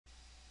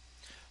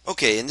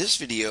Okay, in this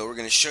video we're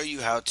going to show you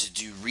how to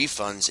do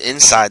refunds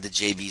inside the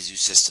JVZoo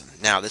system.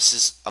 Now this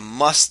is a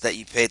must that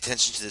you pay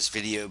attention to this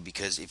video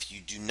because if you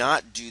do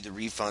not do the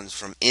refunds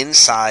from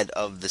inside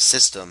of the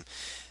system,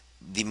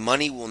 the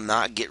money will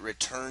not get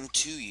returned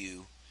to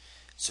you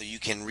so you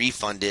can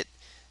refund it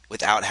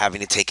without having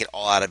to take it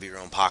all out of your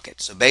own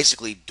pocket. So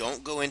basically,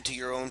 don't go into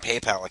your own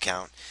PayPal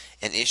account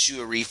and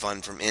issue a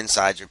refund from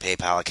inside your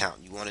PayPal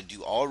account. You want to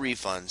do all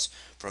refunds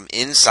from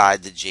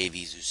inside the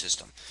JVZoo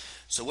system.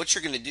 So what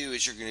you're going to do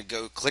is you're going to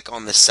go click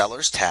on the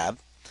Sellers tab,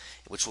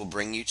 which will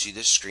bring you to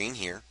this screen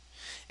here.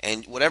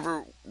 And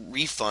whatever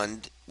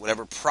refund,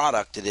 whatever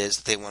product it is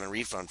that they want to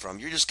refund from,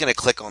 you're just going to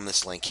click on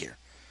this link here.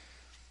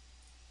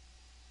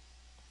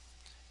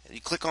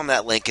 You click on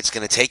that link, it's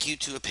going to take you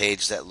to a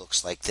page that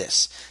looks like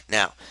this.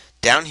 Now,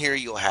 down here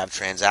you'll have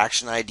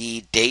transaction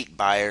ID, date,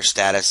 buyer,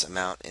 status,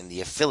 amount, and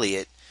the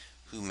affiliate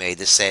who made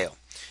the sale.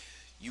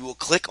 You will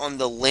click on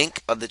the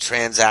link of the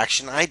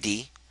transaction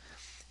ID,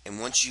 and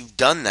once you've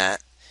done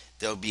that,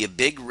 there'll be a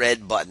big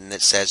red button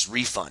that says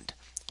refund.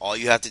 All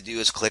you have to do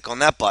is click on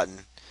that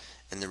button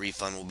and the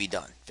refund will be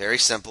done. Very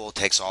simple. It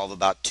takes all of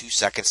about 2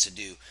 seconds to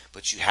do,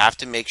 but you have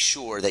to make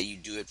sure that you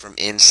do it from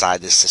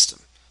inside the system.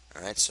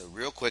 Alright, so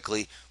real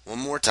quickly, one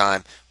more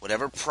time,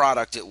 whatever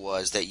product it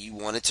was that you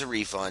wanted to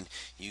refund,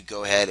 you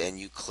go ahead and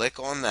you click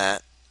on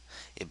that.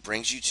 It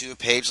brings you to a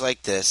page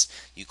like this.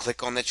 You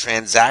click on the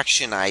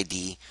transaction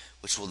ID,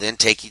 which will then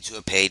take you to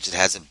a page that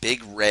has a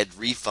big red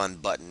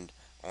refund button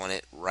on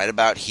it right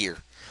about here.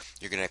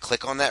 You're going to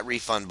click on that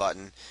refund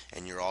button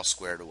and you're all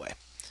squared away.